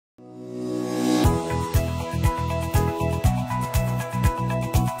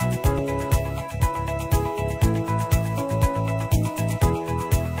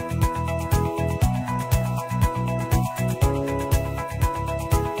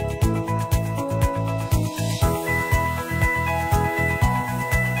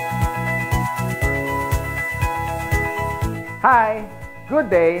Hi,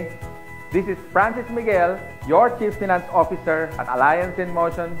 good day. This is Miguel, your Chief Finance Officer at Alliance in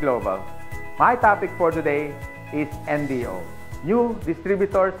Motion Global. My topic for today is NDO, New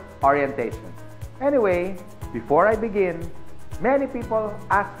Distributors Orientation. Anyway, before I begin, many people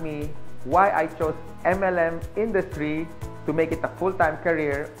ask me why I chose MLM industry to make it a full-time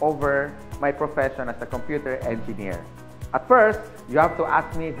career over my profession as a computer engineer. At first, you have to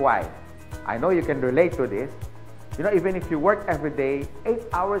ask me why. I know you can relate to this. Even if you work every day, 8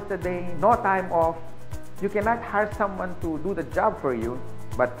 hours a day, no time off, you cannot hire someone to do the job for you.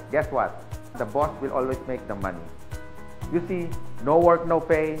 But guess what? The boss will always make the money. You see, no work, no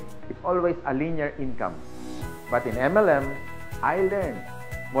pay. It's always a linear income. But in MLM, I learned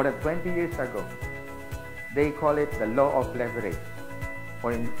more than 20 years ago. They call it the law of leverage.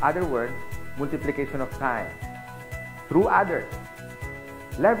 Or in other words, multiplication of time through others.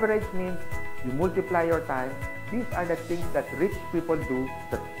 Leverage means you multiply your time. These are the things that rich people do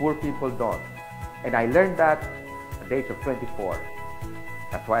that poor people don't. And I learned that at the age of 24.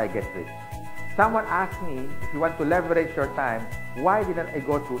 That's why I get rich. Someone asked me, if you want to leverage your time, why didn't I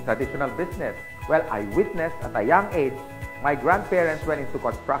go to traditional business? Well, I witnessed at a young age, my grandparents went into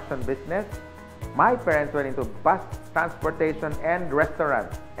construction business. My parents went into bus transportation and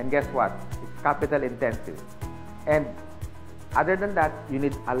restaurants. And guess what? It's capital intensive. And other than that, you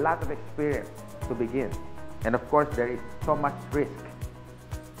need a lot of experience to begin. And of course, there is so much risk.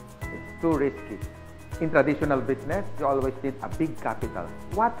 It's too risky. In traditional business, you always need a big capital.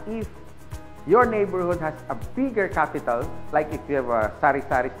 What if your neighborhood has a bigger capital, like if you have a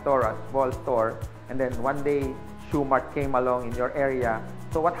sari-sari store, a small store, and then one day Shoe Mart came along in your area.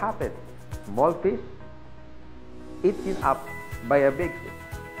 So what happened? Small fish eaten up by a big fish.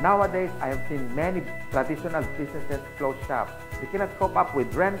 Nowadays, I have seen many traditional businesses close shop. They cannot cope up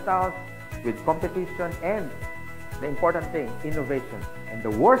with rentals, with competition, and the important thing, innovation. And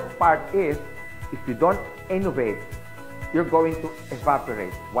the worst part is, if you don't innovate, you're going to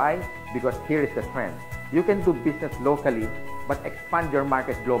evaporate. Why? Because here is the trend. You can do business locally, but expand your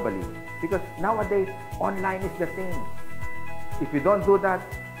market globally. Because nowadays, online is the thing. If you don't do that,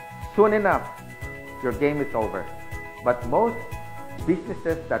 soon enough, your game is over. But most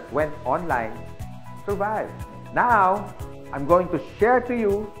businesses that went online survived. Now, I'm going to share to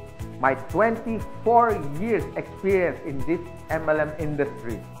you my 24 years experience in this MLM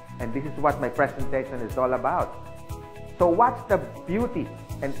industry. And this is what my presentation is all about. So what's the beauty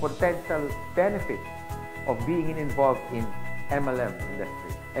and potential benefits of being involved in MLM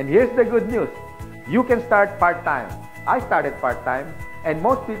industry? And here's the good news. You can start part-time. I started part-time, and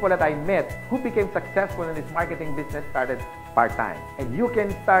most people that I met who became successful in this marketing business started part-time. And you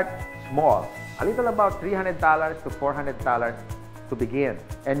can start small, a little about $300 to $400 to begin.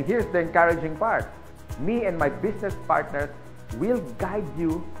 And here's the encouraging part. Me and my business partners will guide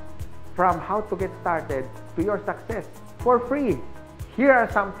you from how to get started to your success for free. Here are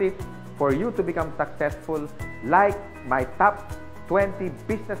some tips for you to become successful, like my top 20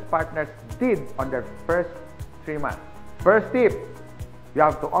 business partners did on their first 3 months. First tip, you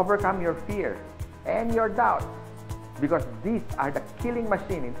have to overcome your fear and your doubts, because these are the killing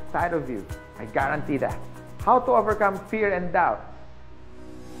machine inside of you. I guarantee that. How to overcome fear and doubt?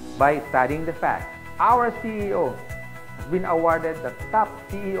 By studying the facts. Our CEO has been awarded the top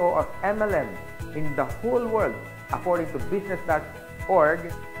CEO of MLM in the whole world according to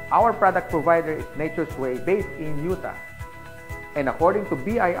business.org. Our product provider is Nature's Way, based in Utah. And according to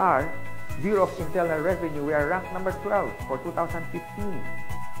BIR, Bureau of Internal Revenue, we are ranked number 12 for 2015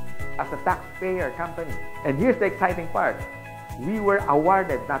 as a taxpayer company. And here's the exciting part. We were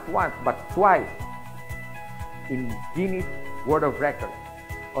awarded not once but twice in Guinness World of Records.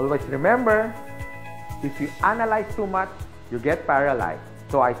 Always remember, if you analyze too much, you get paralyzed.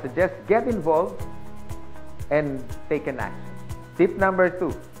 So I suggest get involved and take an action. Tip number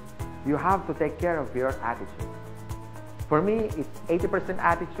 2, you have to take care of your attitude. For me, it's 80%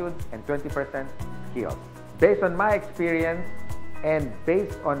 attitude and 20% skills. Based on my experience and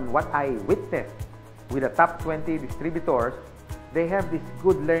based on what I witnessed with the top 20 distributors, they have this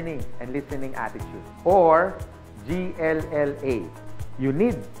good learning and listening attitude, or GLLA. You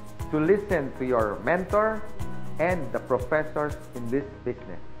need to listen to your mentor and the professors in this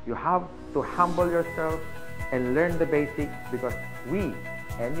business. You have to humble yourself and learn the basics, because we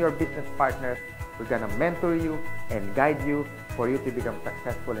and your business partners, we're gonna mentor you and guide you for you to become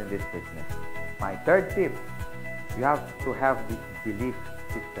successful in this business. My third tip, you have to have this belief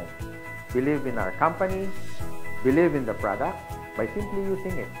system. Believe in our company, believe in the product by simply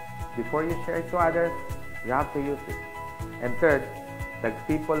using it. Before you share it to others, you have to use it. And third, the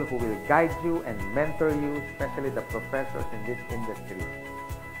people who will guide you and mentor you, especially the professors in this industry.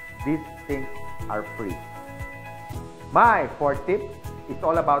 These things are free. My fourth tip is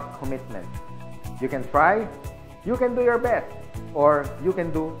all about commitment. You can try, you can do your best, or you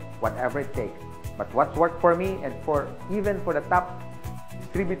can do whatever it takes. But what's worked for me and even for the top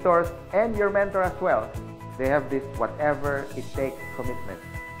distributors and your mentor as well, they have this whatever it takes commitment.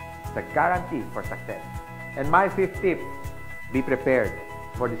 It's a guarantee for success. And my fifth tip, be prepared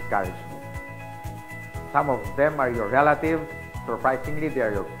for discouragement. Some of them are your relatives. Surprisingly, they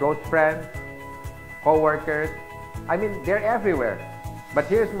are your close friends, co-workers. I mean, they're everywhere. But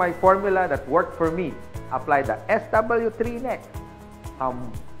here's my formula that worked for me. Apply the SW3 next.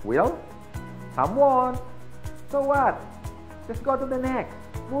 Some will, some won't. So what? Just go to the next.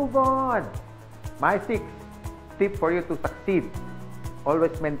 Move on. My sixth tip for you to succeed.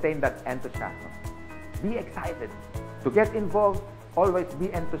 Always maintain that enthusiasm. Be excited. To get involved, always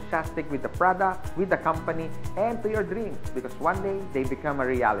be enthusiastic with the product, with the company, and to your dreams, because one day they become a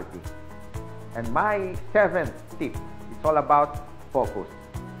reality. And my seventh tip is all about focus.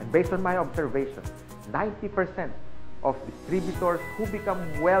 And based on my observation, 90% of distributors who become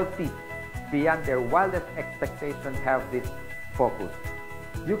wealthy beyond their wildest expectations have this focus.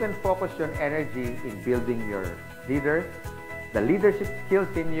 You can focus your energy in building your leaders, the leadership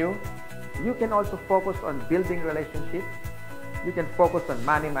skills in you. You can also focus on building relationships. You can focus on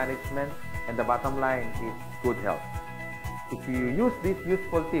money management, and the bottom line is good health. If you use these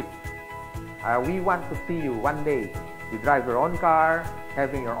useful tips, we want to see you one day. You drive your own car,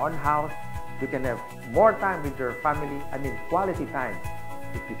 having your own house. You can have more time with your family, quality time,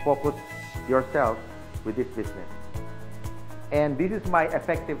 if you focus yourself with this business. And this is my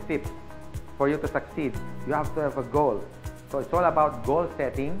effective tip for you to succeed. You have to have a goal. So it's all about goal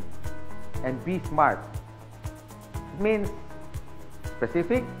setting and be smart. It means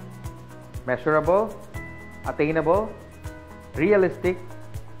specific, measurable, attainable, realistic,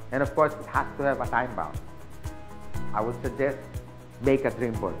 and of course, it has to have a time bound. I would suggest make a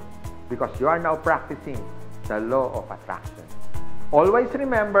dream board, because you are now practicing the law of attraction. Always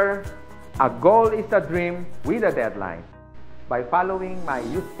remember, a goal is a dream with a deadline. By following my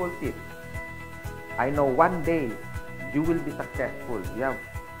useful tips, I know one day you will be successful.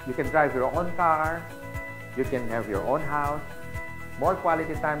 You can drive your own car, you can have your own house, more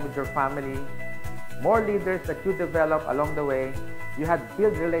quality time with your family, more leaders that you develop along the way. You had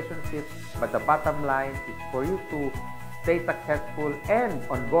built relationships, but the bottom line is for you to stay successful and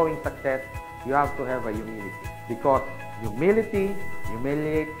ongoing success, you have to have a humility. Because humility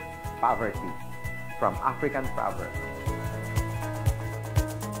humiliates poverty, from African proverb.